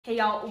Hey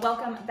y'all,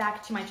 welcome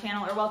back to my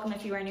channel, or welcome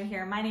if you are new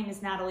here. My name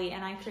is Natalie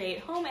and I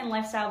create home and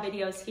lifestyle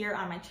videos here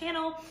on my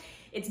channel.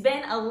 It's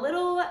been a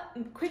little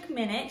quick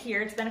minute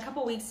here. It's been a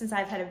couple weeks since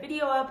I've had a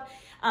video up,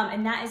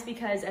 and that is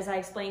because, as I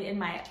explained in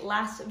my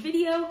last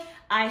video,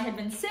 I had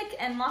been sick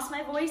and lost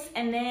my voice,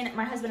 and then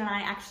my husband and I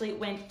actually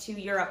went to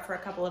Europe for a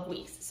couple of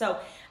weeks. So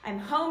I'm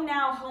home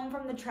now, home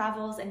from the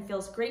travels, and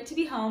feels great to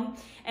be home,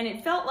 and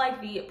it felt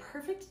like the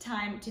perfect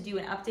time to do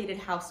an updated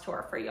house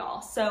tour for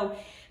y'all. So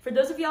for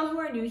those of y'all who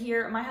are new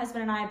here, my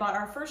husband and I bought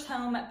our first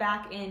home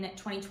back in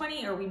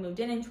 2020, or we moved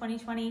in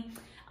 2020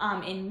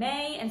 in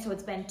May, and so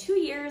it's been 2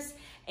 years,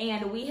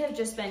 and we have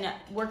just been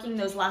working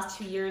those last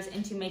 2 years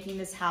into making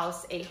this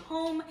house a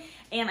home.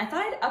 And I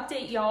thought I'd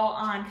update y'all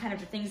on kind of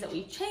the things that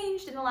we've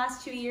changed in the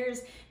last 2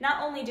 years,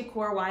 not only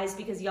decor-wise,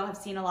 because y'all have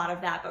seen a lot of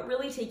that, but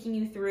really taking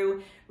you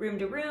through room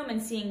to room and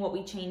seeing what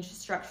we changed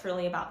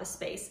structurally about the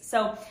space.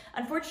 So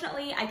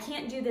unfortunately, I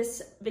can't do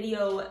this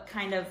video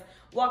kind of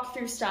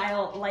walkthrough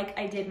style like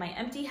I did my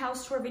empty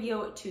house tour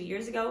video 2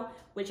 years ago,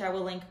 which I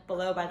will link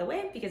below, by the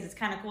way, because it's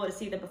kind of cool to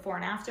see the before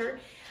and after.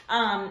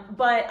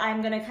 But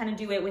I'm gonna kind of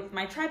do it with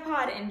my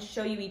tripod and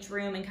show you each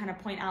room and kind of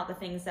point out the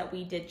things that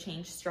we did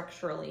change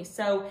structurally.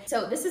 So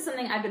this is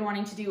something I've been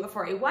wanting to do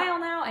for a while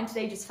now, and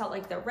today just felt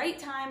like the right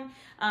time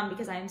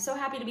because I am so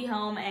happy to be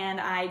home and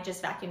I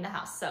just vacuumed the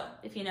house. So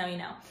if you know, you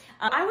know.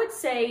 I would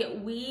say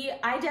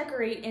I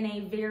decorate in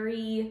a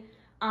very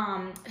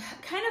kind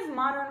of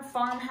modern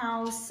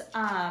farmhouse,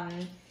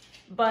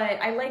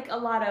 but I like a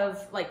lot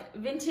of like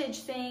vintage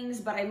things,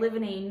 but I live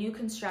in a new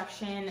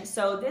construction.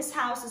 So this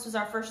was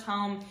our first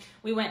home.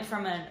 We went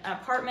from an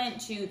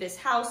apartment to this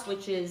house,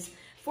 which is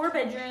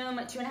 4-bedroom,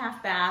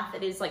 2.5 bath.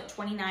 It is like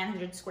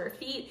 2,900 square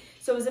feet.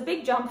 So it was a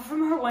big jump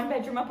from our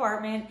 1-bedroom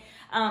apartment.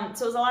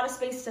 So it was a lot of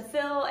space to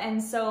fill.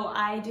 And so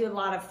I do a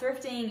lot of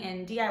thrifting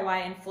and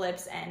DIY and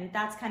flips. And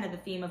that's kind of the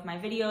theme of my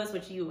videos,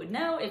 which you would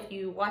know if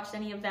you watched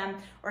any of them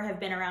or have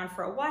been around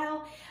for a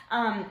while.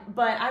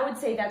 But I would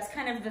say that's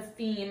kind of the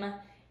theme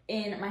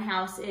in my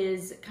house,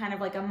 is kind of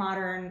like a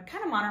modern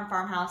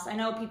farmhouse. I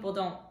know people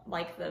don't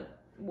like the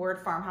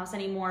word farmhouse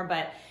anymore,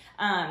 but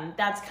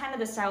that's kind of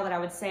the style that I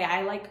would say.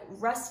 I like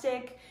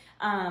rustic,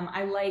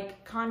 I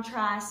like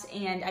contrast,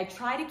 and I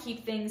try to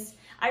keep things,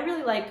 I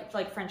really like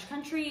French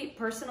country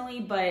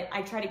personally, but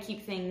I try to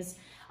keep things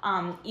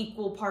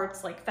equal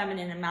parts like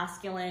feminine and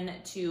masculine,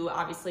 to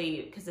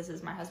obviously, because this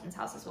is my husband's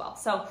house as well.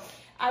 So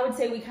I would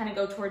say we kind of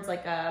go towards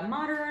like a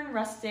modern,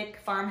 rustic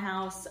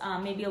farmhouse,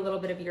 maybe a little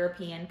bit of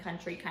European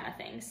country kind of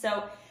thing.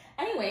 So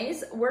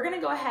anyways, we're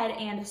gonna go ahead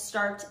and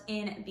start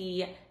in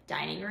the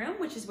dining room,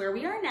 which is where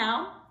we are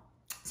now.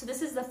 So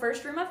this is the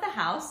first room of the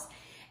house,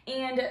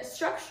 and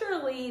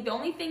structurally, the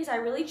only things I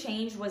really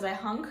changed was I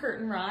hung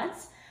curtain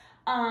rods,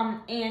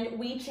 and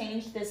we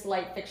changed this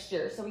light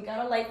fixture. So we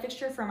got a light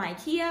fixture from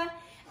IKEA,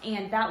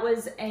 and that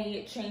was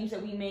a change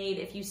that we made.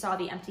 If you saw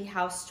the empty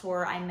house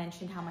tour, I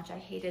mentioned how much I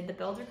hated the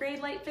builder grade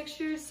light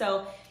fixtures.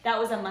 So that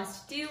was a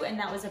must do, and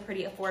that was a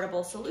pretty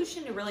affordable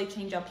solution to really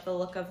change up the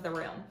look of the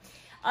room.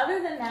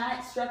 Other than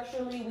that,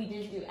 structurally, we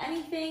didn't do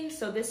anything.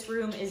 So this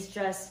room is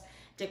just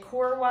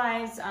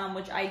decor-wise,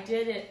 which I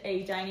did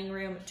a dining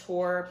room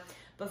tour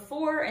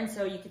before, and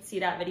so you could see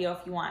that video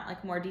if you want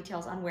like more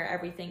details on where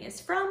everything is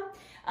from.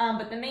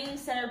 But the main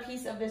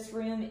centerpiece of this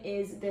room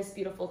is this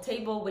beautiful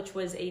table, which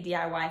was a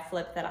DIY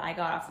flip that I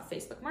got off of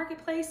Facebook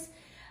Marketplace.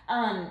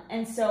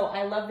 And so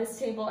I love this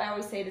table. I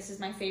always say this is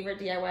my favorite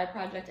DIY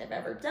project I've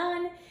ever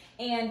done.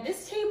 And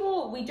this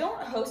table, we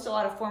don't host a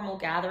lot of formal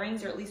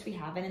gatherings, or at least we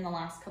haven't in the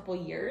last couple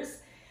years.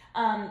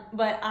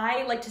 But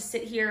I like to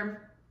sit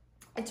here.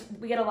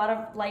 We get a lot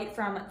of light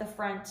from the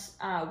front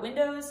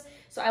windows,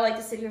 so I like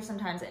to sit here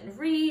sometimes and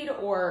read,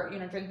 or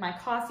drink my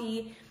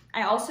coffee.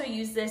 I also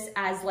use this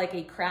as like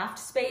a craft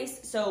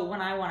space, so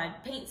when I want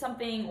to paint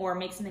something or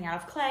make something out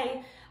of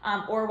clay,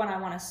 or when I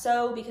want to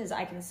sew, because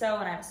I can sew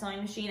and I have a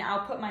sewing machine,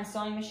 I'll put my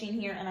sewing machine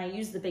here, and I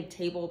use the big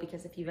table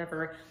because if you've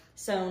ever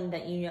sewn,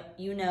 that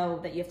you know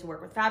that you have to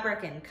work with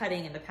fabric and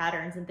cutting and the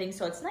patterns and things,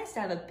 so it's nice to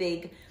have a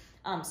big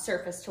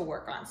surface to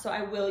work on. So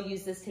I will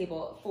use this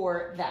table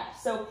for that.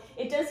 So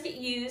it does get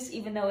used,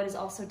 even though it is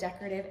also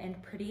decorative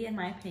and pretty in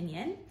my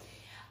opinion.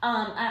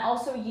 I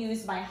also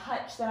use my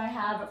hutch that I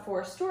have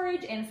for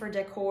storage and for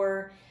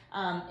decor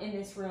in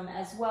this room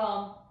as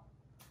well.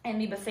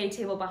 And the buffet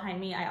table behind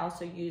me I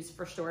also use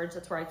for storage.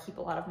 That's where I keep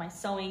a lot of my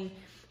sewing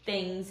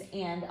things,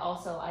 and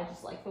also I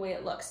just like the way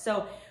it looks.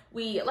 So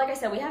like I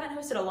said, we haven't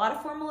hosted a lot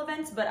of formal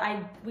events, but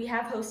we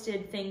have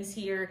hosted things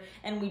here,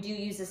 and we do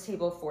use this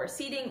table for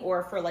seating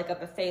or for like a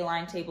buffet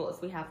line table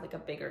if we have like a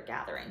bigger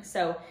gathering.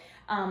 So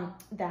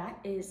that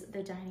is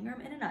the dining room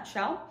in a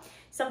nutshell.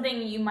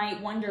 Something you might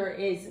wonder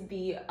is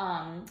the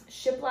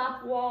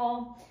shiplap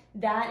wall.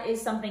 That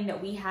is something that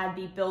we had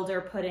the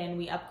builder put in.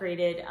 We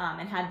upgraded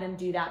and had them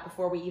do that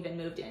before we even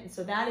moved in.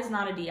 So that is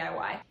not a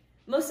DIY.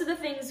 Most of the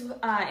things in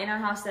our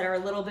house that are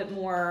have a little bit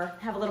more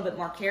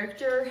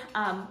character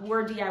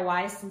were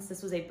DIYs, since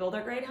this was a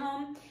builder grade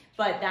home,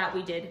 but that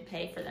we did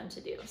pay for them to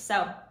do.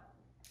 So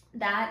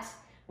that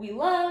we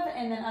love.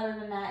 And then other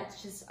than that,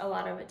 it's just a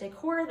lot of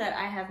decor that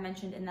I have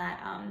mentioned in that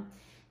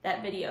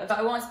that video. So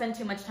I won't spend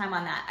too much time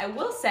on that. I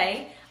will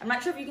say, I'm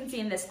not sure if you can see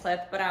in this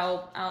clip, but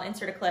I'll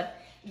insert a clip.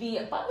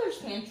 The butler's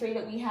pantry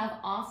that we have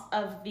off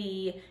of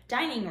the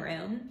dining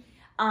room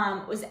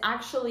was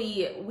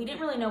actually, we didn't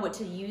really know what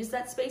to use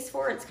that space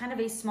for. It's kind of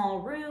a small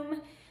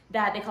room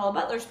that they call a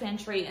butler's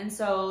pantry. And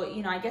so,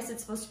 you know, I guess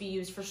it's supposed to be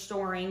used for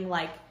storing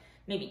like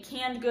maybe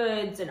canned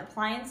goods and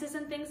appliances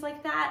and things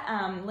like that,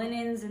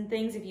 linens and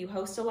things if you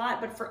host a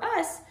lot. But for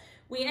us,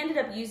 we ended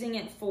up using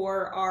it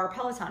for our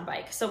Peloton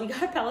bike. So we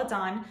got a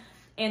Peloton,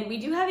 and we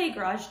do have a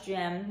garage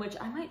gym, which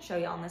I might show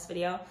you all in this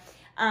video.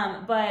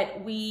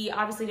 But we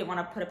obviously didn't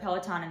want to put a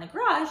Peloton in the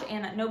garage,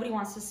 and nobody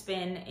wants to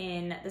spin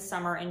in the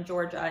summer in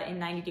Georgia in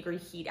 90-degree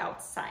heat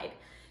outside.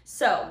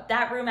 So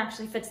that room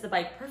actually fits the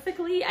bike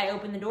perfectly. I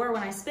open the door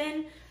when I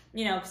spin,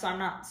 you know, so I'm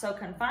not so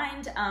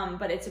confined,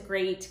 but it's a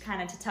great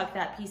kind of to tuck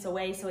that piece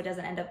away so it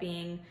doesn't end up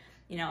being,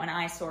 you know, an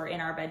eyesore in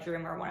our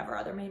bedroom or one of our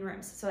other main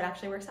rooms. So it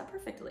actually works out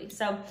perfectly.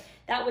 So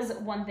that was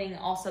one thing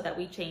also that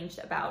we changed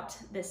about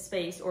this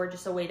space, or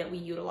just a way that we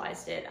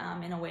utilized it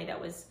in a way that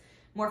was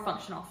more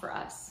functional for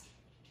us.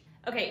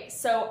 Okay,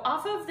 so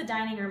off of the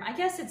dining room, I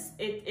guess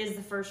it is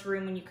the first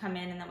room when you come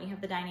in, and then we have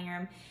the dining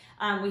room.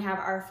 We have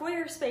our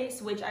foyer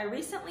space, which I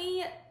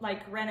recently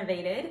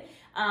renovated,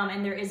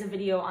 and there is a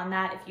video on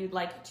that if you'd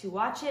like to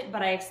watch it,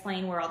 but I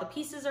explain where all the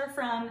pieces are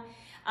from.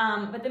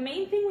 But the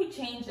main thing we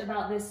changed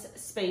about this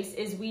space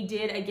is we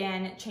did,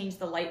 again, change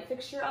the light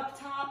fixture up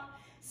top.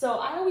 So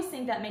I always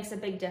think that makes a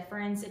big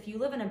difference. If you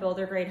live in a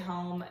builder grade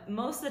home,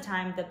 most of the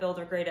time the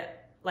builder grade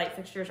light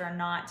fixtures are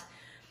not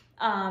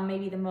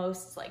maybe the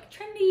most like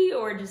trendy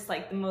or just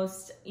like the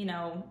most, you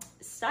know,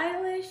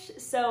 stylish.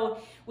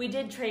 So we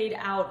did trade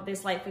out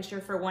this light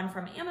fixture for one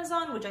from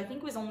Amazon, which I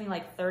think was only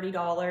like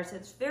 $30.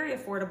 It's very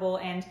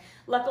affordable, and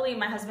luckily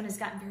my husband has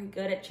gotten very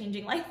good at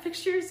changing light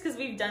fixtures because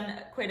we've done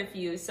quite a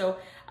few. So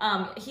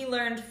he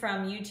learned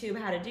from YouTube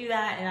how to do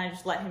that, and I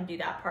just let him do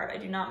that part. I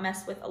do not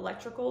mess with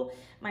electrical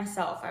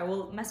myself. I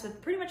will mess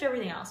with pretty much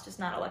everything else, just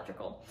not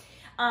electrical.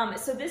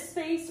 So this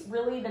space,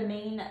 really the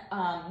main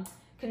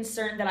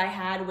concern that I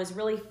had was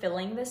really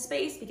filling this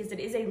space, because it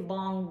is a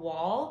long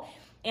wall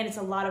and it's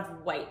a lot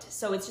of white.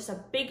 So it's just a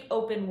big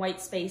open white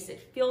space. It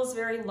feels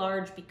very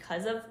large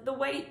because of the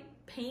white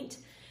paint.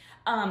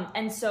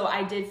 And so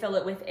I did fill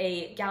it with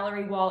a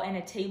gallery wall and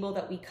a table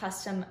that we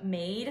custom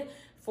made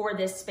for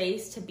this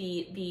space to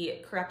be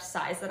the correct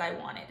size that I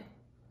wanted.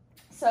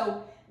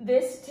 So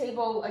this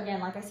table,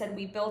 again, like I said,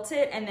 we built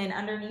it, and then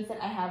underneath it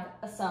I have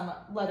some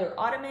leather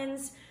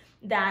ottomans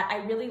that I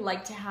really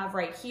like to have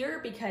right here,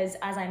 because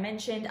as I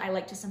mentioned, I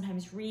like to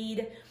sometimes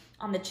read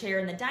on the chair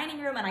in the dining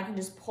room, and I can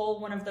just pull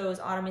one of those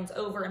ottomans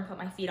over and put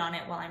my feet on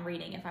it while I'm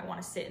reading if I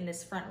want to sit in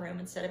this front room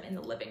instead of in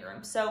the living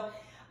room. So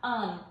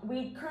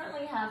we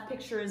currently have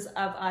pictures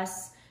of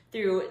us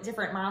through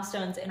different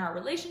milestones in our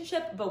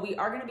relationship, but we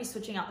are going to be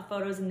switching out the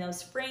photos in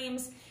those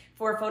frames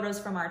for photos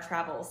from our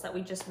travels that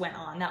we just went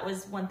on. That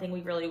was one thing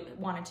we really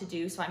wanted to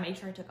do, so I made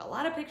sure I took a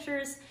lot of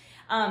pictures.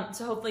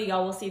 So hopefully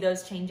y'all will see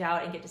those change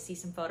out and get to see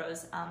some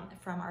photos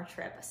from our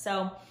trip.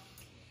 So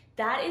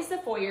that is the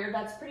foyer.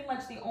 That's pretty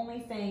much the only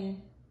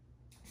thing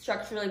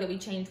structurally that we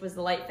changed was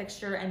the light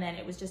fixture, and then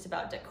it was just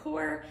about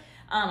decor.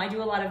 I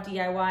do a lot of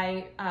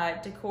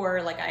DIY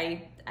decor. Like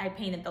I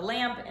painted the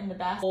lamp in the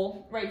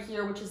bathroom right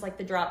here, which is like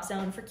the drop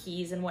zone for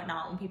keys and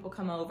whatnot when people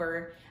come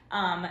over,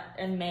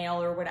 and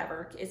mail or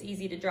whatever is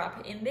easy to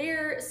drop in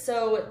there.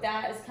 So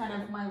that is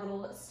kind of my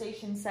little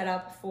station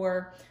setup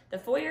for the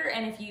foyer.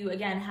 And if you,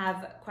 again,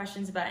 have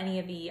questions about any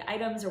of the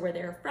items or where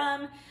they're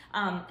from,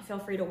 feel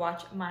free to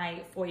watch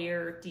my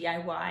foyer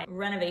DIY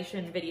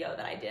renovation video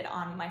that I did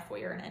on my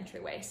foyer and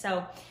entryway.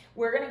 So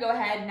we're gonna go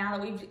ahead now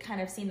that we've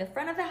kind of seen the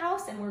front of the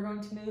house, and we're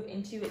going to move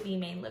into the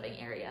main living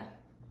area.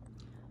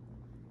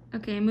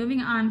 Okay,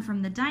 moving on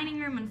from the dining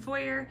room and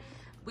foyer,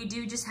 we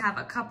do just have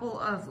a couple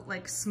of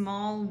like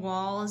small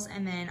walls,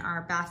 and then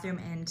our bathroom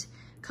and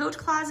coat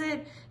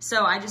closet.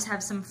 So I just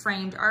have some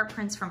framed art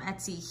prints from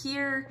Etsy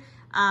here,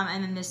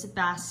 and then this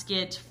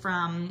basket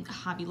from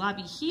Hobby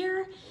Lobby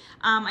here.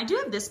 I do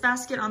have this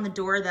basket on the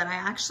door that I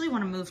actually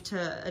want to move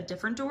to a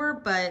different door,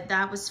 but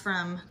that was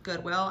from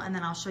Goodwill. And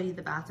then I'll show you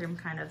the bathroom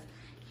kind of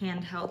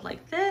handheld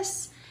like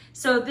this.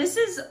 So this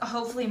is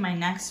hopefully my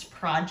next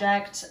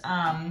project.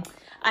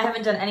 I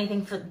haven't done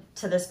anything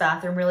to this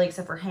bathroom really,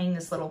 except for hang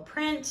this little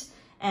print,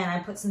 and I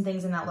put some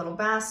things in that little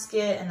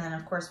basket, and then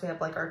of course we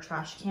have like our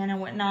trash can and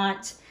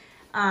whatnot.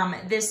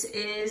 This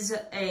is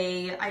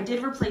I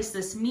did replace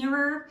this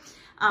mirror.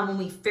 When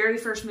we very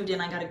first moved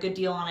in, I got a good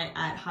deal on it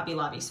at Hobby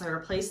Lobby, so I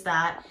replaced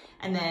that,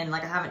 and then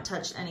like I haven't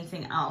touched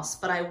anything else,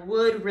 but I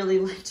would really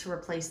like to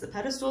replace the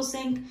pedestal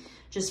sink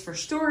just for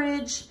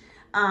storage,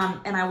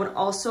 and I would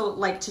also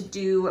like to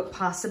do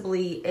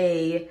possibly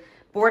a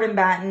board and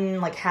batten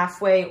like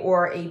halfway,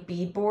 or a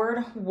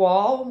beadboard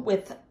wall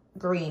with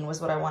green was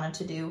what I wanted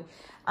to do.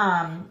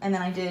 And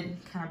then I did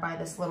kind of buy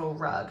this little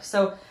rug.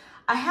 So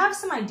I have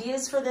some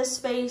ideas for this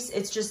space.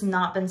 It's just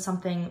not been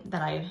something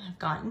that I have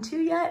gotten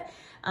to yet.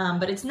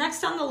 but it's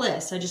next on the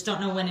list. I just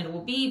don't know when it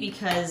will be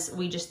because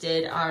we just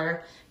did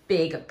our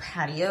big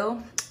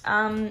patio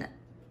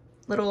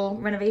little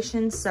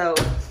renovation. So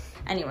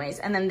anyways,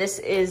 and then this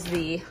is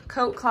the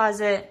coat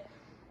closet,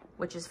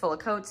 which is full of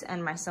coats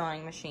and my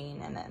sewing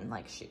machine and then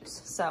like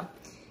shoes. So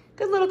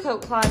good little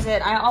coat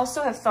closet. I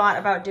also have thought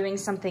about doing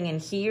something in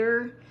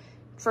here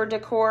for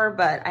decor,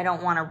 but I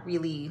don't want to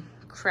really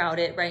crowd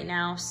it right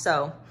now.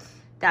 So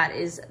that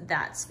is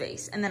that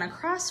space. And then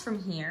across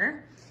from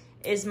here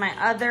is my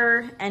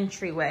other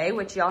entryway,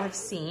 which y'all have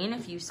seen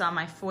if you saw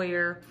my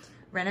foyer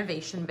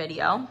renovation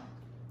video.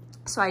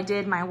 So I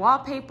did my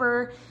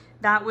wallpaper.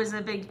 That was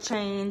a big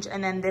change.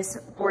 And then this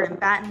board and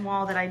batten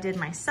wall that I did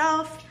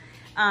myself.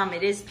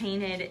 It is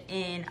painted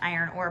in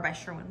iron ore by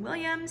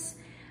Sherwin-Williams.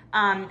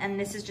 And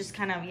this is just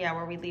kind of, yeah,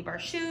 where we leave our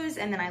shoes.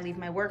 And then I leave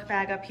my work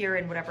bag up here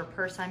and whatever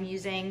purse I'm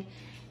using.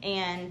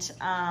 And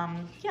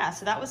yeah,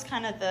 so that was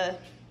kind of the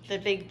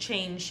big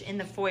change in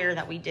the foyer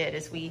that we did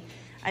is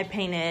I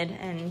painted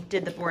and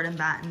did the board and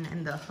batten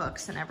and the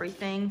hooks and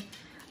everything.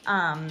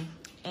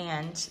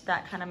 And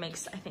that kind of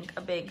makes, I think,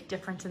 a big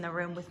difference in the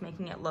room with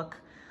making it look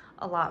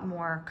a lot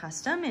more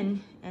custom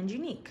and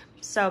unique.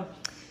 So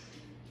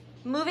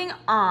moving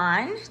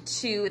on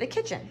to the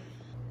kitchen.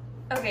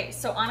 Okay,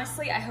 so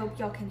honestly, I hope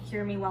y'all can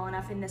hear me well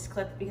enough in this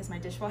clip because my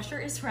dishwasher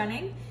is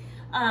running.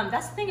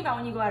 That's the thing about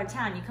when you go out of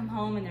town, you come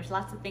home and there's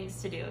lots of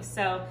things to do.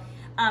 So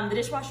the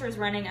dishwasher is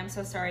running. I'm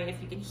so sorry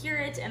if you can hear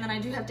it. And then I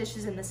do have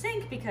dishes in the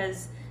sink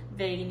because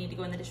they need to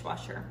go in the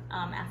dishwasher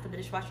after the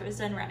dishwasher is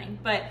done running.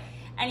 But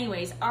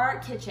anyways, our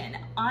kitchen,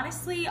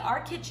 honestly,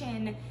 our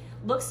kitchen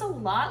looks a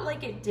lot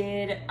like it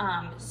did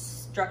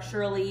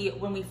structurally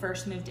when we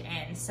first moved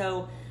in.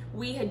 So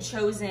we had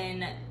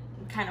chosen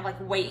kind of like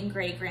white and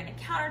gray granite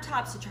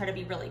countertops to try to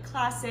be really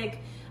classic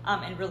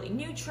and really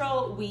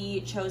neutral.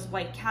 We chose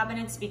white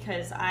cabinets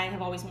because I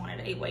have always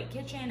wanted a white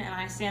kitchen, and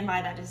I stand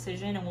by that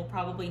decision and will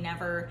probably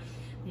never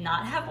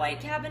not have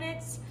white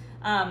cabinets.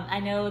 I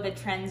know the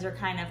trends are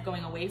kind of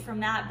going away from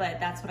that, but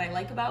that's what I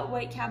like about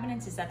white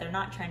cabinets is that they're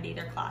not trendy,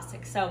 they're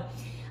classic. So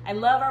I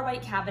love our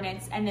white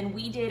cabinets. And then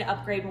we did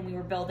upgrade when we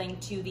were building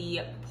to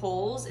the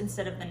poles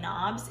instead of the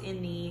knobs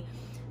in the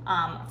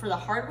for the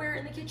hardware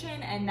in the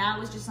kitchen, and that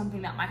was just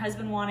something that my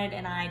husband wanted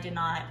and I did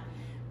not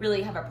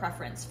really have a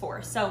preference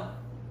for. So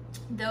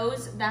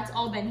that's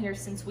all been here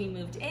since we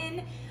moved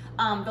in.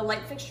 The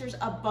light fixtures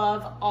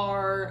above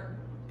our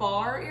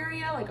bar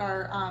area, like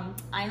our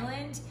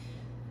island,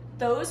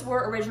 those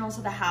were original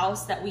to the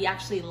house that we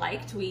actually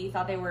liked. We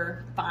thought they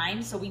were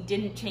fine, so we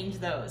didn't change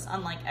those,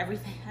 unlike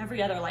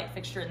every other light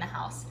fixture in the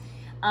house.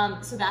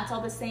 So that's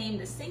all the same.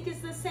 The sink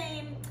is the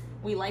same.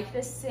 We like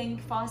this sink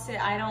faucet.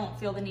 I don't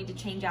feel the need to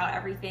change out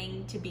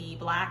everything to be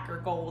black or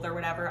gold or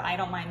whatever. I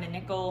don't mind the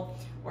nickel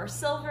or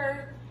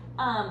silver.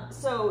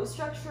 So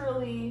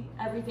structurally,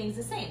 everything's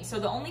the same. So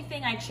the only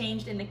thing I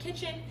changed in the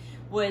kitchen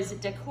was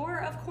decor,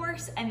 of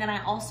course, and then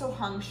I also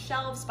hung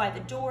shelves by the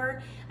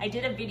door. I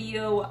did a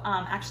video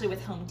actually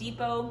with Home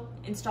Depot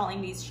installing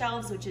these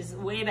shelves, which is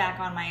way back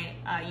on my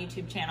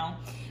YouTube channel,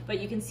 but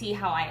you can see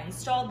how I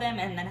installed them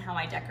and then how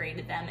I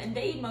decorated them. And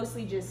they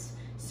mostly just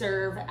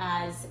serve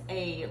as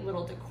a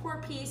little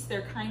decor piece.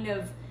 They're kind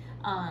of,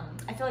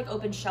 I feel like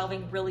open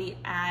shelving really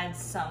adds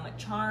some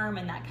charm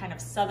and that kind of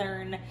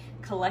southern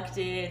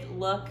collected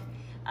look.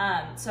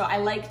 So I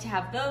like to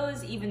have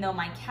those even though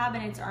my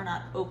cabinets are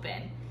not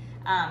open.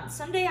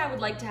 Someday I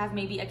would like to have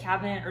maybe a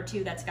cabinet or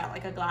two that's got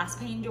like a glass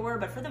pane door,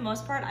 but for the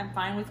most part I'm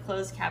fine with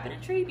closed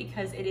cabinetry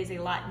because it is a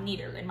lot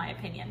neater in my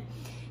opinion.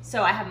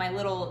 So I have my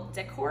little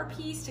decor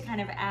piece to kind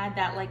of add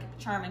that like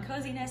charm and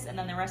coziness, and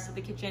then the rest of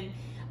the kitchen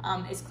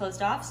is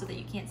closed off so that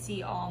you can't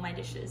see all my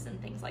dishes and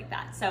things like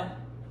that. So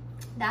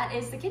that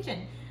is the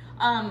kitchen.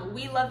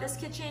 We love this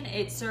kitchen.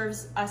 It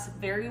serves us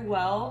very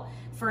well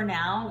for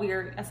now.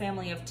 We're a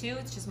family of two.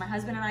 It's just my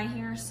husband and I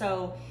here.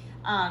 So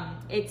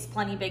it's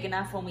plenty big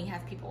enough when we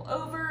have people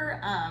over.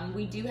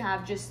 We do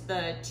have just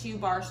the 2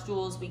 bar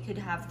stools. We could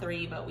have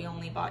 3, but we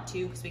only bought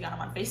 2 because we got them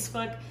on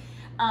Facebook.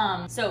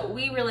 So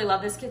we really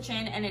love this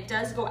kitchen, and it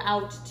does go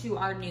out to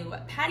our new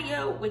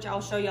patio, which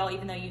I'll show y'all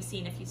even though if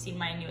you've seen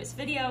my newest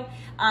video.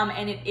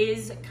 And it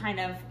is kind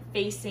of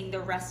facing the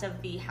rest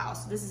of the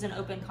house. So this is an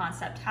open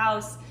concept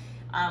house,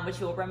 which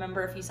you'll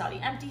remember if you saw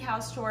the empty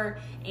house tour.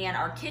 And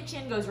our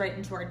kitchen goes right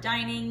into our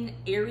dining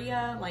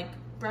area, like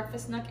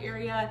breakfast nook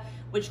area,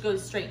 which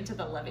goes straight into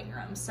the living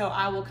room. So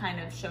I will kind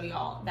of show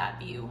y'all that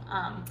view.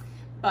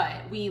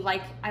 But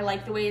I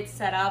like the way it's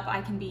set up. I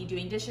can be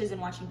doing dishes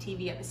and watching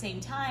TV at the same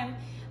time.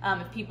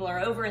 If people are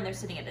over and they're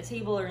sitting at the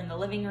table or in the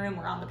living room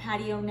or on the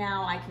patio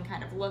now, I can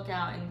kind of look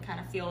out and kind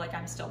of feel like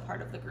I'm still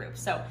part of the group.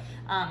 So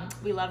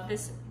we love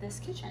this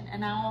kitchen.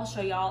 And now I'll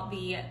show y'all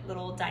the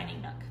little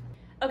dining nook.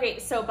 Okay,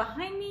 so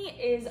behind me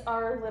is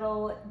our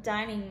little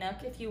dining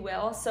nook, if you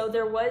will. So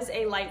there was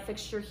a light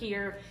fixture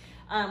here,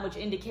 which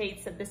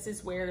indicates that this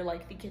is where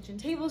like the kitchen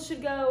table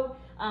should go.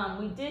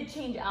 We did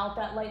change out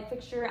that light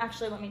fixture.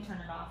 Actually, let me turn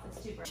it off.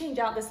 It's too bright. Change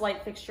out this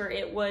light fixture.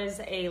 It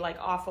was a like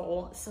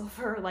awful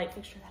silver light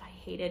fixture that I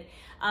hated,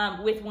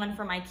 with one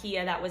from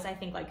IKEA that was I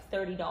think like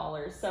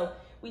 $30. So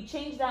we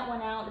changed that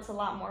one out. It's a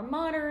lot more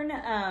modern,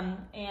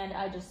 and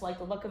I just like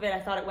the look of it. I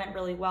thought it went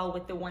really well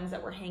with the ones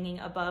that were hanging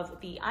above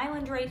the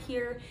island right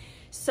here.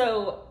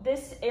 So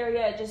this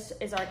area just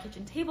is our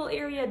kitchen table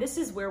area. This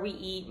is where we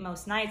eat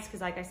most nights because,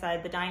 like I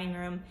said, the dining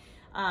room,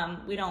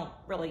 we don't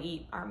really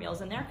eat our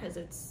meals in there because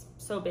it's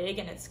so big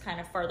and it's kind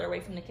of farther away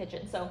from the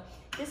kitchen. So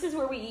this is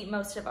where we eat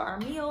most of our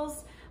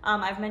meals.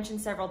 I've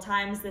mentioned several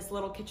times this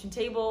little kitchen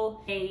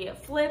table, a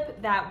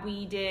flip that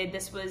we did.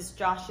 This was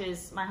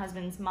Josh's, my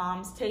husband's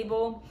mom's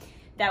table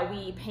that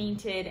we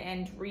painted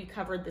and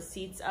recovered the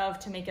seats of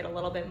to make it a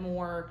little bit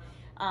more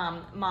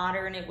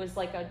modern. It was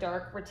like a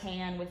dark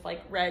rattan with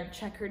like red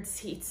checkered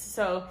seats.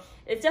 So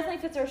it definitely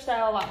fits our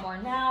style a lot more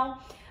now.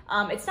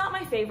 It's not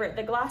my favorite.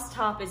 The glass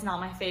top is not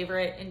my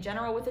favorite in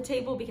general with the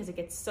table because it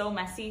gets so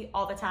messy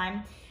all the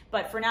time.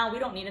 But for now, we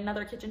don't need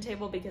another kitchen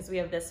table because we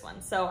have this one.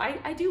 So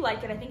I do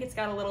like it. I think it's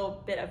got a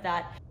little bit of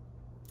that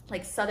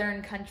like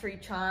Southern country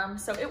charm.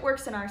 So it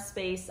works in our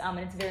space, and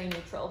it's very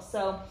neutral.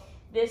 So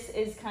this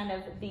is kind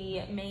of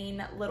the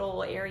main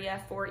little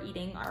area for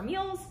eating our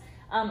meals.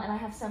 And I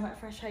have some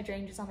fresh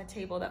hydrangeas on the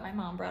table that my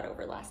mom brought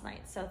over last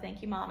night. So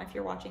thank you, Mom, if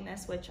you're watching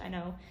this, which I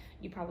know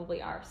you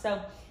probably are.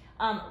 So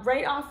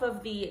right off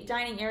of the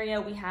dining area,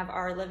 we have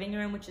our living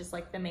room, which is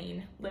like the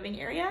main living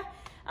area.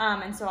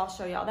 And so I'll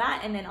show you all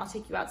that, and then I'll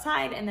take you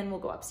outside, and then we'll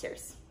go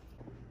upstairs.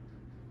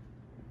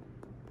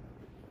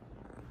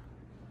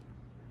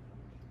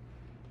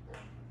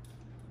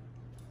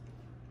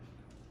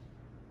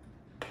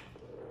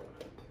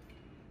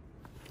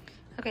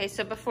 Okay,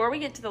 so before we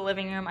get to the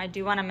living room, I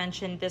do want to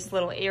mention this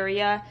little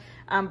area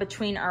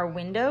between our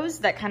windows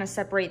that kind of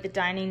separate the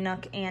dining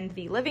nook and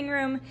the living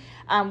room.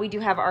 We do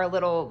have our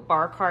little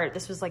bar cart.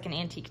 This was like an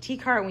antique tea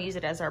cart, and we use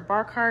it as our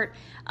bar cart.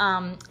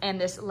 And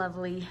this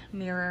lovely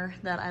mirror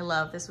that I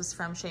love. This was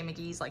from Shea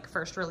McGee's like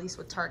first release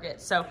with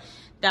Target. So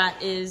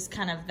that is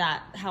kind of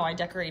how I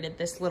decorated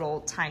this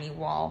little tiny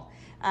wall.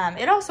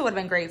 It also would have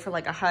been great for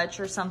like a hutch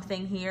or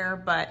something here,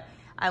 but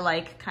I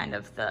like kind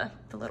of the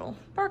little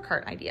bar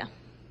cart idea.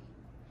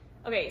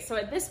 Okay, so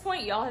at this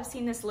point, y'all have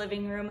seen this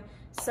living room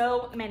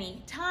so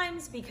many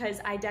times because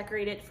I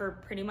decorate it for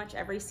pretty much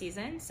every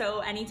season.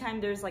 So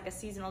anytime there's like a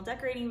seasonal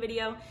decorating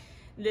video,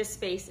 this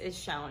space is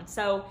shown.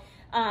 So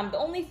the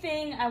only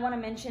thing I want to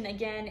mention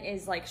again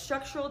is like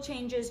structural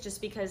changes,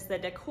 just because the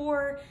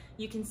decor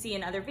you can see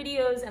in other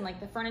videos, and like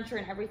the furniture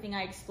and everything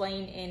I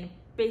explain in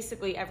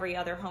basically every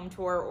other home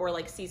tour or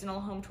like seasonal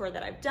home tour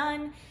that I've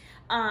done.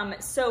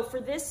 So for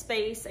this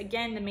space,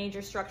 again, the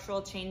major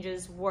structural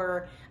changes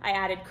were I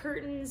added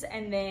curtains,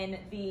 and then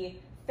the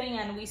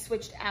fan, we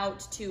switched out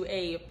to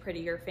a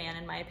prettier fan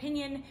in my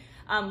opinion.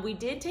 We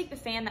did take the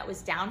fan that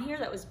was down here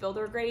that was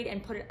builder grade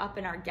and put it up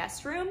in our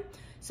guest room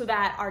so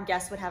that our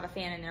guests would have a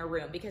fan in their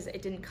room because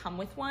it didn't come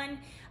with one.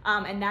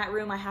 And that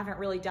room I haven't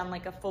really done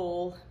like a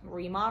full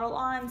remodel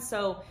on,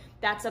 so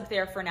that's up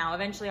there for now.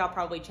 Eventually I'll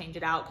probably change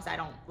it out because I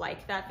don't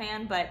like that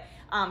fan, but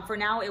for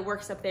now it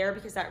works up there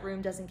because that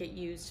room doesn't get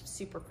used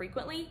super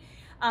frequently.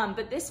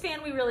 But this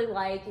fan we really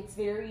like. It's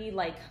very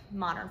like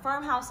modern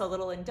farmhouse, a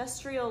little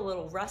industrial, a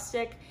little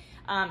rustic.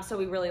 So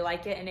we really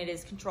like it, and it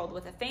is controlled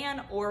with a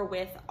fan or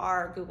with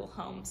our Google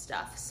Home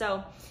stuff.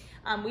 So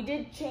we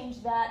did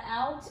change that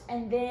out,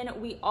 and then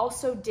we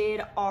also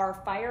did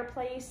our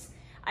fireplace.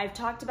 I've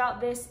talked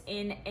about this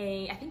in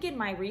I think in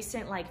my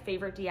recent like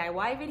favorite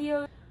DIY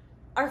video.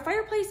 Our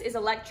fireplace is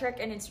electric,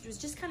 and it was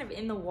just kind of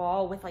in the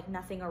wall with like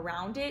nothing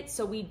around it.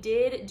 So we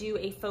did do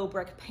a faux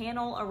brick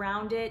panel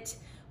around it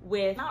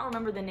with, I don't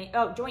remember the name,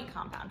 oh, joint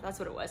compound, that's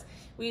what it was.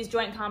 We used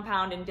joint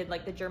compound and did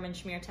like the German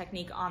schmear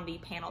technique on the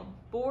panel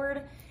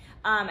board.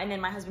 And then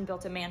my husband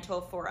built a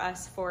mantle for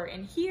us for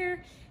in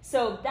here.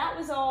 So that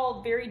was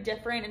all very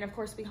different. And of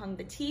course we hung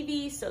the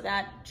TV, so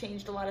that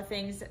changed a lot of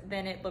things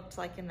than it looked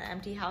like in the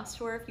empty house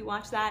tour if you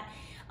watch that.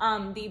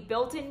 The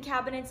built-in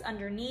cabinets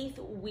underneath,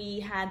 we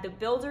had the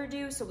builder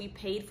do, so we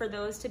paid for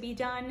those to be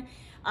done,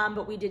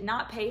 but we did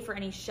not pay for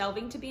any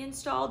shelving to be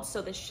installed.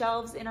 So the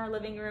shelves in our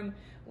living room,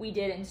 we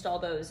did install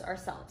those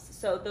ourselves.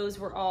 So those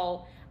were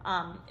all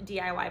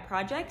DIY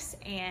projects,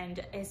 and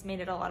it's made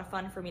it a lot of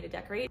fun for me to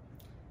decorate.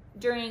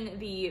 During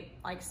the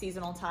like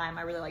seasonal time,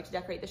 I really like to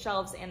decorate the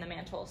shelves and the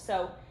mantle.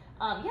 So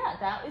yeah,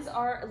 that is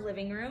our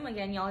living room.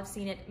 Again, y'all have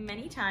seen it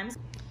many times.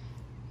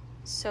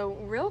 So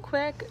real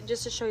quick,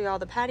 just to show you all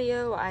the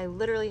patio, I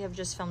literally have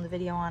just filmed the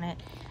video on it,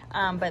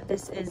 but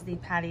this is the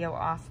patio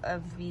off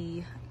of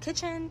the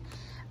kitchen.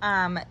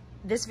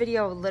 This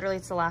video, literally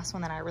it's the last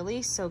one that I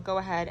released, so go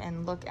ahead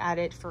and look at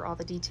it for all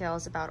the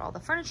details about all the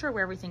furniture,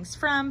 where everything's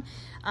from,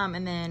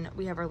 and then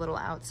we have our little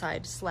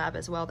outside slab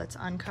as well that's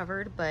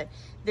uncovered, but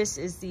this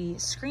is the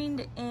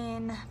screened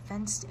in,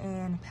 fenced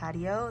in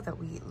patio that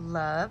we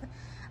love.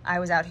 I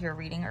was out here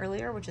reading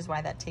earlier, which is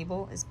why that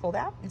table is pulled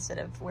out instead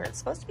of where it's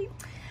supposed to be.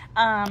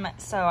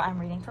 So I'm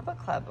reading for book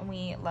club, and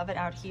we love it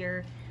out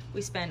here.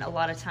 We spend a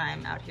lot of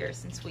time out here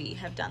since we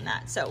have done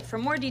that. So for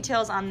more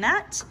details on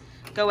that,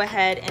 go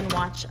ahead and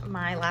watch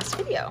my last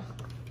video.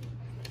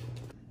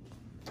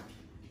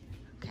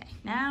 Okay,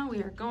 now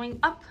we are going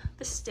up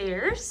the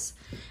stairs,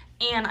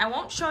 And I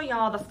won't show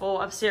y'all the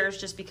full upstairs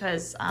just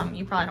because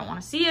you probably don't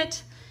want to see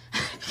it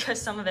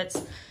because some of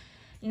it's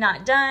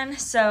not done.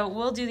 So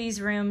we'll do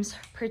these rooms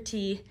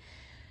pretty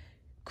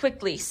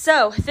quickly.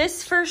 So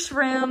this first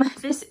room,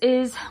 this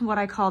is what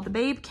I call the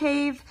babe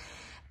cave.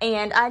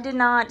 And I did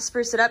not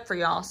spruce it up for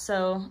y'all,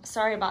 so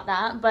sorry about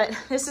that. But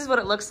this is what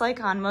it looks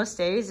like on most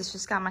days. It's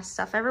just got my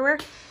stuff everywhere.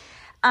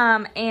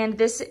 And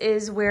this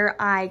is where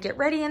I get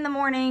ready in the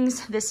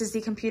mornings. This is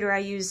the computer I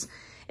use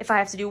if I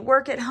have to do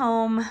work at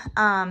home.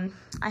 I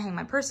hang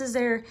my purses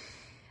there.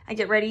 I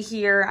get ready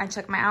here. I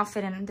check my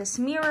outfit in this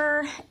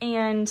mirror,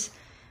 and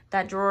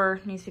that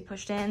drawer needs to be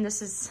pushed in.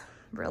 This is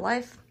real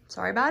life.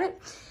 Sorry about it.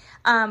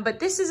 But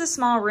this is a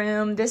small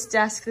room. This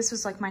desk, this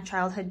was like my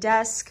childhood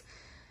desk.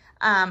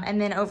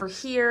 And then over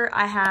here,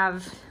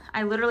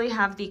 I literally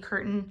have the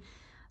curtain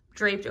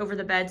draped over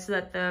the bed so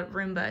that the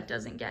Roomba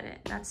doesn't get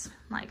it.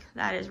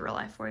 That is real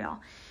life for y'all.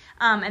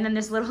 And then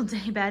this little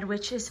day bed,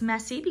 which is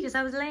messy because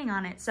I was laying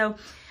on it. So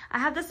I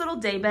have this little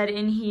day bed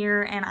in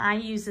here, and I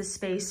use this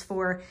space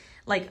for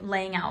like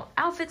laying out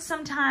outfits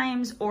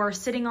sometimes, or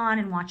sitting on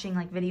and watching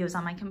like videos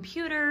on my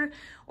computer,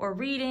 or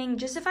reading.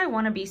 Just if I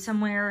want to be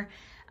somewhere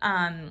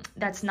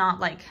that's not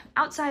like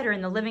outside or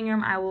in the living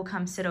room, I will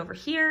come sit over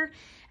here.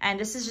 And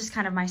this is just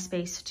kind of my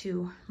space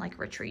to like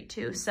retreat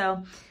to.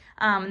 So,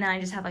 and then I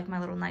just have like my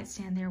little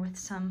nightstand there with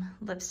some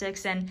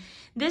lipsticks. And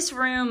this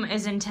room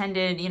is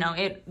intended, you know,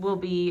 it will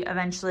be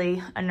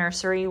eventually a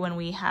nursery when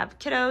we have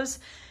kiddos.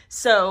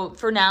 So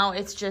for now,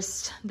 it's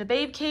just the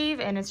babe cave,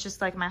 and it's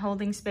just like my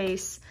holding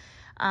space.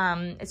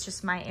 It's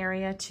just my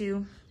area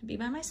to be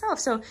by myself.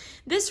 So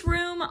this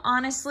room,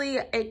 honestly,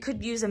 it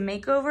could use a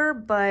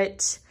makeover,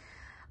 but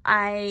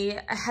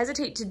I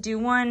hesitate to do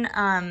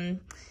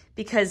one,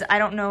 because I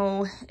don't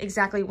know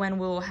exactly when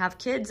we'll have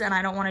kids, and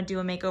I don't want to do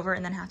a makeover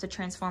and then have to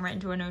transform it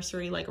into a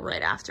nursery like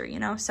right after, you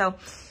know? So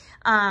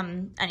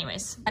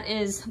anyways, that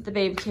is the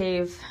babe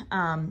cave,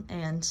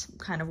 and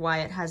kind of why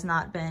it has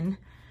not been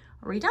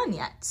redone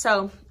yet.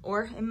 So,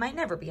 or it might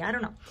never be, I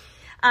don't know.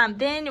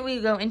 Then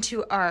we go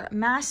into our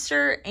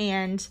master,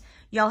 and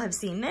y'all have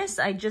seen this.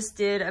 I just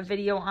did a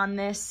video on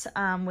this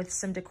with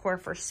some decor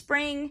for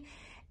spring,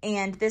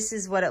 and this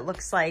is what it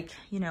looks like,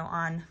 you know,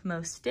 on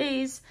most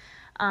days.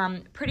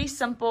 Pretty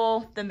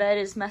simple. The bed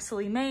is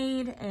messily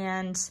made,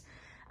 and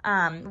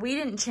we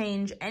didn't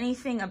change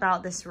anything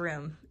about this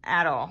room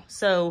at all.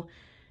 So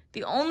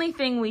the only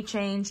thing we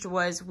changed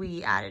was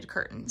we added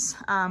curtains,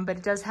 but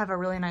it does have a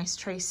really nice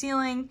tray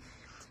ceiling.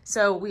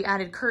 So we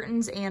added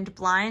curtains and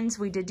blinds.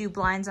 We did do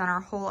blinds on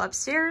our whole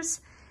upstairs.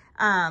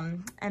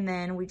 And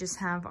then we just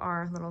have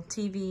our little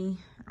TV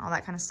and all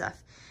that kind of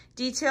stuff.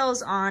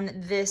 Details on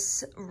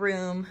this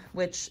room,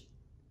 which,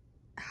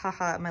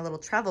 haha, my little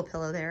travel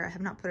pillow there. I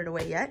have not put it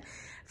away yet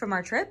from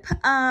our trip.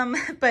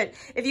 But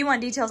if you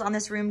want details on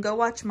this room, go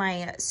watch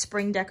my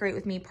Spring Decorate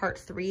With Me Part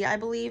 3, I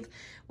believe,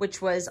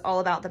 which was all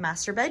about the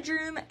master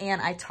bedroom.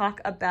 And I talk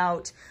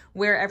about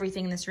where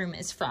everything in this room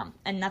is from.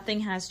 And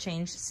nothing has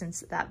changed since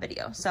that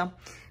video. So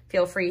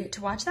feel free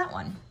to watch that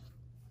one.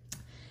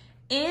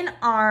 In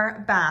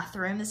our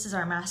bathroom, this is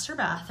our master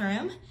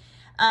bathroom.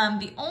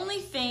 The only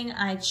thing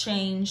I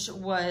changed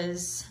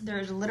was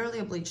there's literally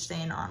a bleach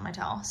stain on my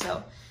towel.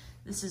 So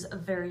this is a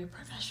very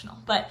professional,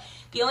 but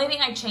the only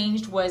thing I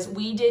changed was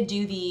we did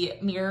do the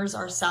mirrors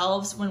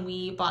ourselves. When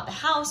we bought the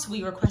house,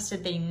 we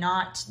requested they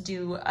not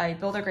do a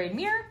builder grade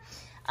mirror.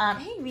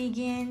 Hey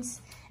vegans.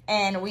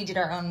 And we did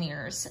our own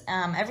mirrors.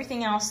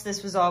 Everything else,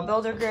 this was all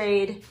builder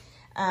grade.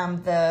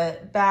 The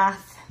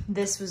bath,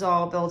 this was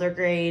all builder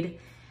grade.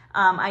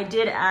 I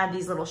did add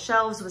these little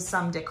shelves with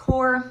some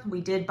decor.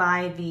 We did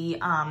buy the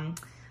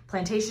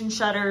plantation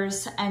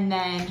shutters, and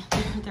then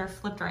they're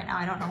flipped right now.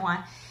 I don't know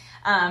why.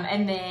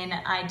 And then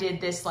I did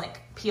this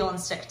like peel and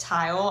stick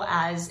tile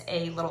as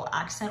a little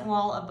accent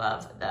wall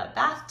above the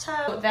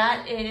bathtub. So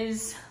that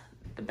is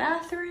the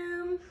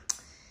bathroom.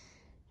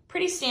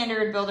 Pretty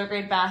standard builder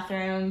grade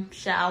bathroom,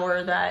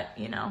 shower that,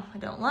 you know, I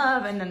don't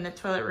love. And then the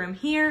toilet room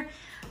here.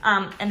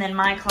 And then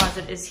my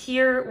closet is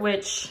here,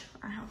 which,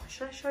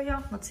 should I show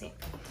y'all? Let's see.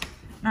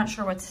 Not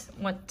sure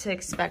what to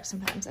expect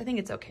sometimes. I think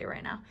it's okay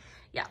right now.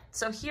 Yeah,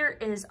 so here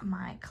is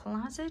my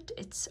closet.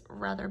 It's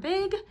rather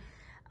big.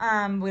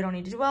 We don't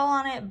need to dwell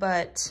on it,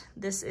 but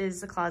this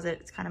is the closet.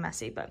 It's kind of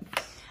messy, but,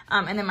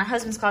 and then my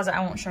husband's closet, I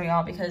won't show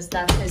y'all because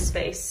that's his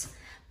space,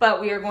 but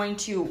we are going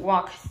to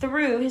walk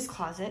through his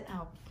closet.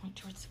 I'll point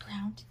towards the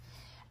ground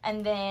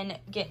and then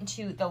get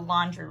into the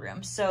laundry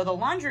room. So the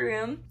laundry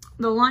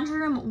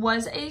room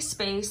was a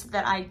space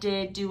that I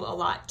did do a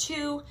lot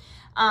too.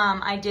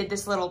 I did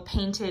this little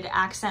painted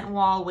accent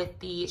wall with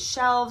the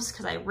shelves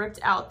because I ripped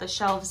out the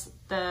shelves,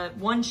 the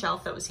one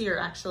shelf that was here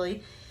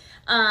actually.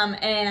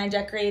 And I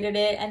decorated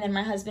it, and then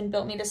my husband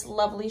built me this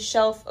lovely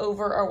shelf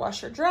over our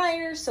washer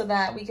dryer so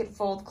that we could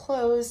fold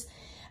clothes.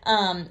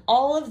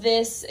 All of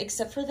this,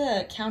 except for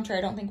the counter,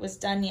 I don't think was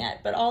done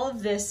yet, but all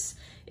of this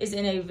is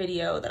in a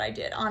video that I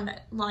did on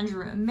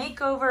laundry room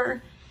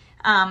makeover.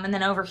 And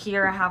then over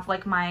here I have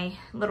like my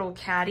little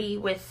caddy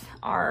with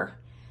our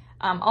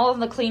all of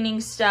the cleaning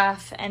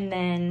stuff, and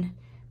then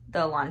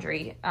the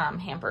laundry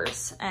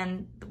hampers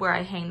and where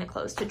I hang the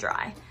clothes to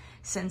dry,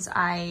 since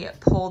I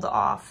pulled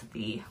off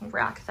the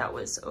rack that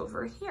was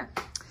over here.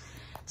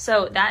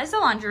 So that is the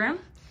laundry room.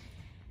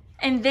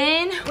 And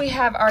then we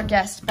have our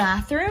guest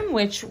bathroom,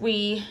 which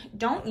we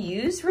don't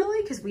use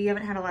really because we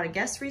haven't had a lot of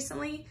guests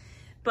recently.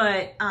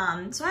 But,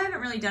 so I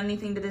haven't really done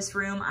anything to this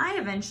room. I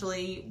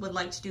eventually would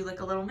like to do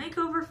like a little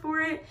makeover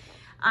for it.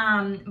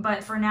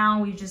 But for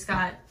now, we just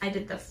got, I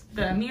did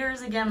the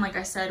mirrors again. Like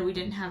I said, we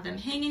didn't have them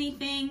hang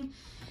anything.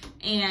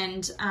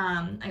 And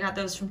I got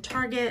those from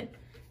Target.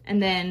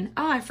 And then,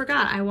 oh, I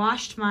forgot, I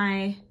washed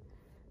my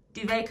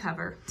duvet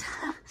cover.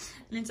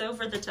 And it's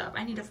over the tub.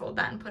 I need to fold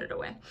that and put it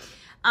away.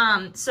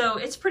 So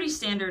it's pretty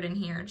standard in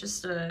here.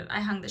 Just, I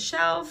hung the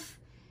shelf,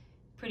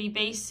 pretty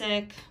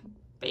basic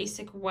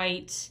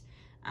white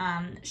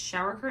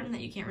shower curtain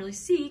that you can't really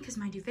see because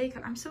my duvet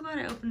cover. I'm so glad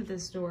I opened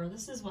this door.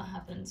 This is what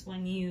happens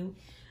when you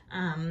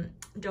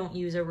don't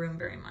use a room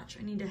very much.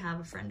 I need to have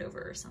a friend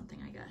over or something,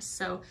 I guess.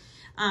 So,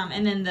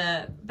 and then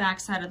the back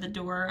side of the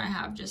door, I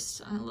have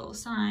just a little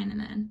sign and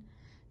then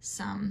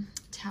some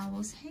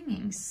towels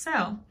hanging.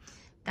 So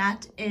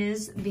that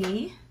is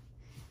the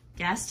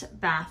guest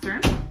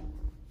bathroom.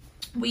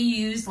 We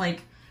use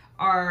like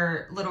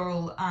our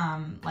little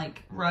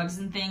like rugs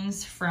and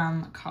things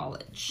from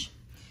college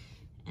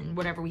and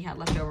whatever we had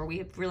left over. We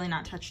have really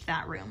not touched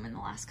that room in the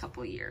last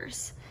couple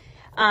years.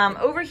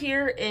 Over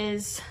here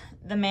is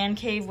the man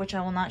cave, which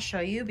I will not show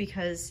you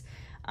because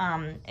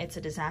it's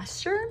a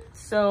disaster.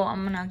 So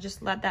I'm gonna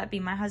just let that be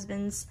my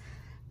husband's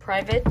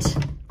private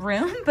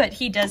room, but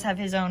he does have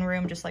his own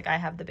room just like I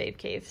have the babe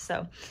cave.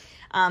 So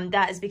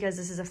that is because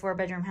this is a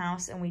 4-bedroom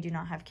house and we do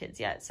not have kids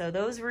yet. So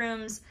those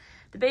rooms,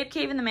 the babe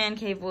cave and the man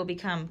cave, will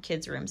become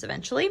kids' rooms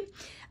eventually.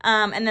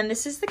 And then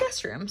this is the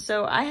guest room.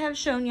 So I have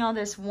shown y'all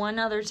this one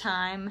other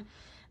time,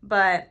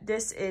 but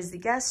this is the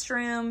guest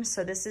room.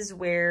 So this is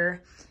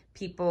where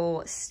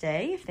people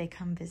stay if they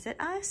come visit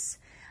us.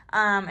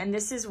 And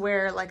this is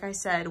where, like I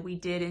said, we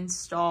did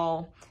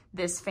install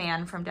this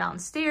fan from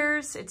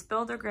downstairs. It's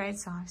builder grade,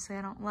 so obviously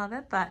I don't love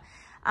it, but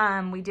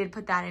we did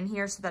put that in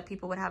here so that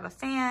people would have a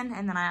fan.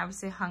 And then I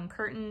obviously hung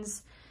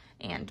curtains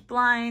and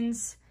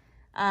blinds.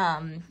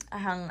 I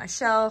hung a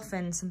shelf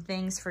and some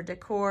things for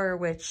decor,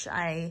 which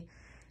I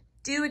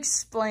do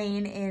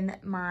explain in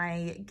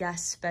my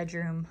guest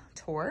bedroom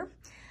tour.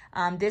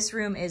 This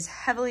room is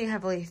heavily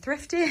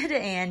thrifted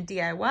and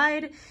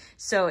DIY'd.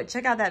 So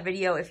check out that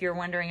video if you're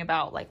wondering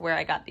about like where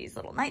I got these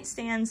little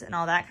nightstands and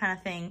all that kind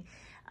of thing.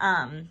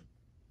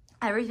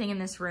 Everything in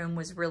this room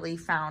was really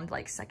found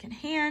like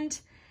secondhand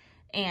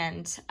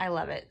and I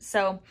love it.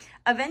 So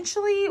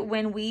eventually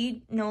when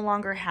we no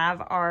longer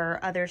have our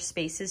other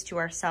spaces to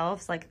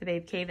ourselves, like the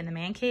babe cave and the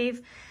man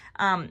cave,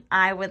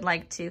 I would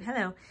like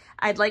to,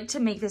 I'd like to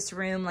make this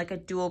room like a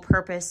dual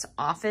purpose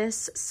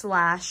office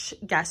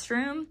 / guest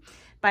room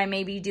by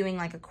maybe doing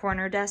like a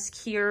corner desk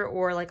here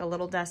or like a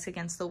little desk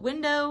against the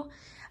window.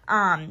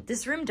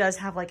 This room does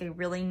have like a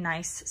really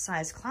nice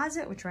size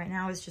closet, which right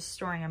now is just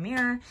storing a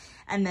mirror.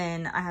 And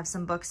then I have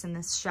some books in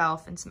this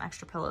shelf and some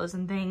extra pillows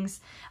and things.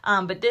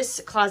 But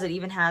this closet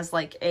even has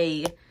like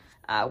a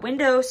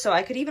window, so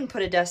I could even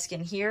put a desk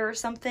in here or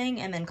something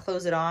and then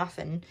close it off.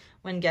 And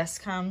when guests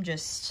come,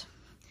 just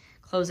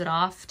close it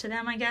off to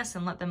them, I guess,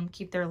 and let them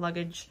keep their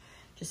luggage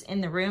just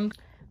in the room.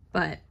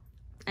 But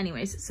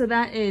anyways, so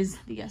that is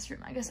the guest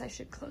room. I guess I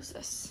should close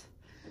this.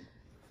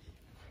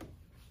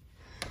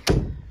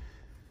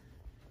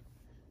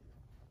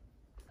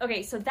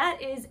 Okay, so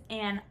that is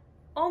an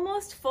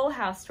almost full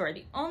house tour.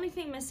 The only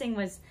thing missing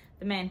was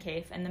the man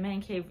cave, and the man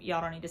cave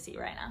y'all don't need to see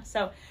right now.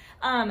 So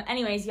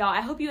anyways, y'all,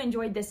 I hope you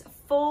enjoyed this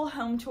full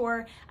home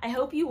tour. I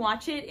hope you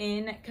watch it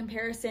in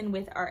comparison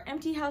with our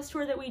empty house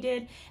tour that we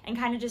did and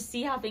kind of just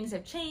see how things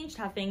have changed,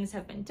 how things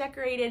have been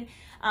decorated.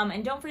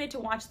 And don't forget to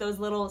watch those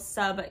little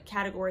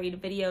subcategory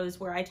videos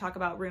where I talk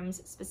about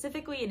rooms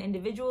specifically and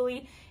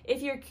individually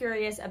if you're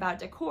curious about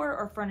decor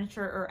or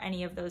furniture or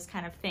any of those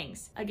kind of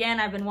things. Again,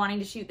 I've been wanting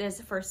to shoot this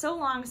for so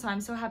long, so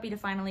I'm so happy to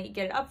finally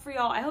get it up for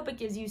y'all. I hope it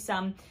gives you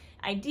some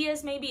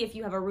ideas maybe if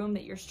you have a room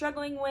that you're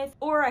struggling with,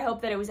 or I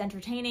hope that it was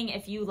entertaining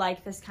if you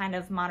like this kind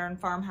of modern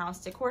farmhouse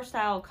decor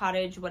style,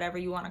 cottage, whatever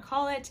you want to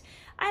call it.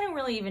 I don't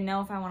really even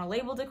know if I want to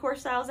label decor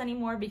styles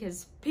anymore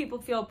because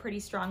people feel pretty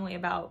strongly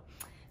about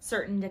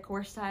certain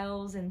decor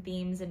styles and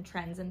themes and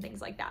trends and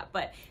things like that.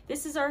 But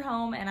this is our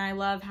home and I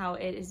love how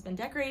it has been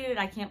decorated.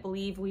 I can't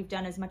believe we've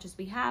done as much as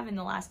we have in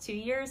the last 2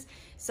 years.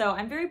 So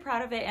I'm very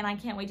proud of it and I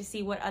can't wait to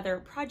see what other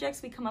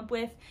projects we come up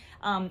with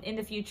in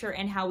the future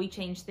and how we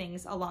change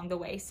things along the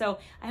way. So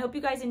I hope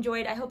you guys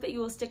enjoyed. I hope that you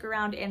will stick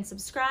around and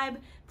subscribe.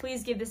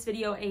 Please give this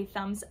video a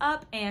thumbs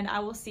up and I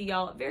will see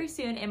y'all very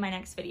soon in my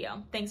next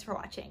video. Thanks for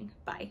watching.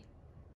 Bye.